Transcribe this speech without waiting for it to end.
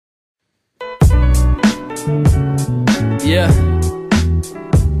Yeah,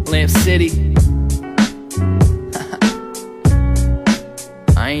 Lamp City.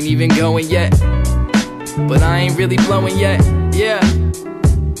 I ain't even going yet, but I ain't really blowing yet. Yeah.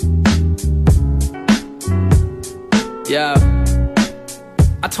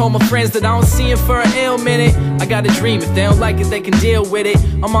 I told my friends that I don't see him for an ill minute. I got a dream, if they don't like it, they can deal with it.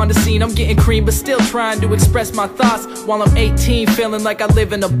 I'm on the scene, I'm getting cream, but still trying to express my thoughts. While I'm 18, feeling like I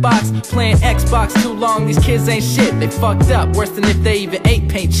live in a box. Playing Xbox too long, these kids ain't shit. They fucked up, worse than if they even ate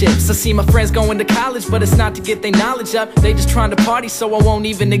paint chips. I see my friends going to college, but it's not to get their knowledge up. They just trying to party, so I won't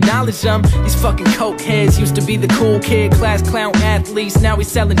even acknowledge them. These fucking coke heads used to be the cool kid, class clown athletes, now we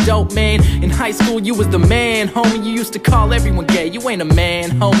selling dope, man. In high school, you was the man, homie. You used to call everyone gay, you ain't a man,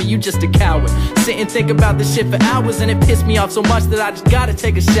 homie, you just a coward. Sit and think about this shit for hours, and it pissed me off so much that I just gotta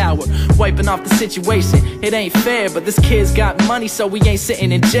take a shower. Wiping off the situation, it ain't fair, but this kid's got money, so we ain't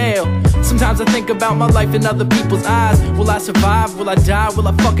sitting in jail. Sometimes I think about my life in other people's eyes. Will I survive? Will I die? Will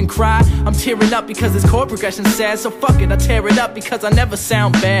I fucking cry? I'm tearing up because this chord progression's sad, so fuck it, I tear it up because I never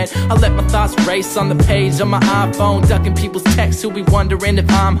sound bad. I let my thoughts race on the page on my iPhone, ducking people's texts who be wondering if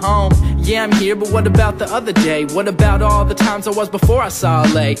I'm home. Yeah, I'm here, but what about the other day? What about all the times I was before I saw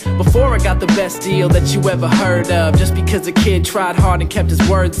LA? Before I got the best deal that you ever heard of, just because a kid tried hard and kept his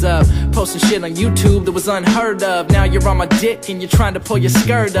words up. Posting shit on YouTube that was unheard of. Now you're on my dick and you're trying to pull your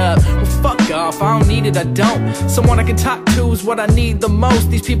skirt up. Well, fuck off, I don't need it, I don't. Someone I can talk to is what I need the most.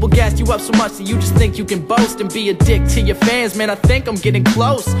 These people gas you up so much that you just think you can boast and be a dick to your fans. Man, I think I'm getting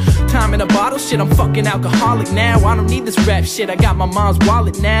close. Time in a bottle, shit, I'm fucking alcoholic now. I don't need this rap shit, I got my mom's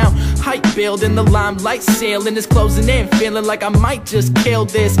wallet now. Hype building, the limelight sailing, it's closing in, feeling like I might just kill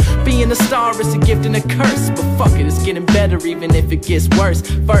this. Being a star is a gift and a curse, but fuck it, it's getting better even if it gets worse.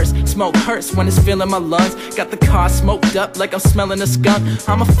 First, smoke hurts when it's filling my lungs. Got the car smoked up like I'm smelling a skunk.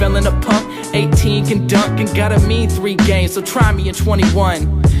 I'm a feeling a punk, 18 can dunk and got a mean 3 games, so try me in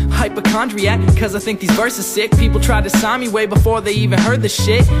 21. Hypochondriac, cause I think these verses sick. People tried to sign me way before they even heard the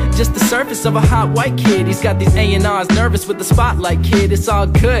shit. Just the surface of a hot white kid. He's got these A&Rs nervous with the spotlight, kid, it's all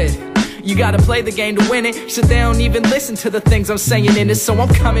good. You gotta play the game to win it. Shit, they don't even listen to the things I'm saying in it. So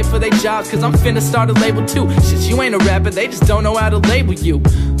I'm coming for their jobs, cause I'm finna start a label too. Shit, you ain't a rapper, they just don't know how to label you.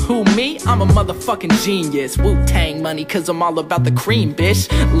 Who, me? I'm a motherfucking genius. Wu-Tang money, cause I'm all about the cream, bitch.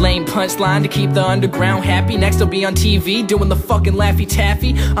 Lame punchline to keep the underground happy. Next I'll be on TV, doing the fucking Laffy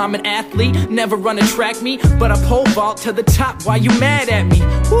Taffy. I'm an athlete, never run a track me, but I pole vault to the top, why you mad at me?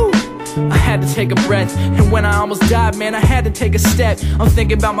 Woo! I had to take a breath, and when I almost died, man, I had to take a step. I'm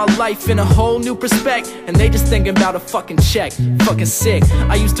thinking about my life in a whole new perspective, and they just thinking about a fucking check. Fucking sick.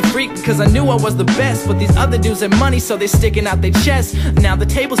 I used to freak because I knew I was the best, but these other dudes had money, so they sticking out their chest. Now the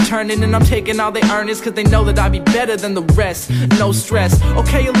table's turning, and I'm taking all they earnings, cause they know that I'd be better than the rest. No stress,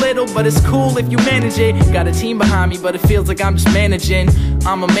 okay a little, but it's cool if you manage it. Got a team behind me, but it feels like I'm just managing.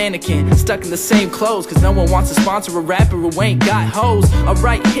 I'm a mannequin, stuck in the same clothes, cause no one wants to sponsor a rapper who ain't got hoes. I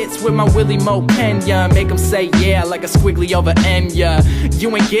write hits with my Willie Mo pen, yeah. Make them say yeah like a squiggly over M, yeah.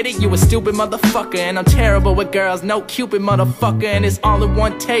 You ain't get it, you a stupid motherfucker, and I'm terrible with girls, no Cupid motherfucker. And it's all in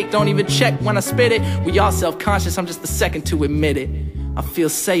one take, don't even check when I spit it. We all self-conscious, I'm just the second to admit it. I feel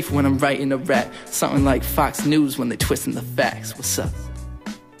safe when I'm writing a rap, something like Fox News when they twisting the facts. What's up?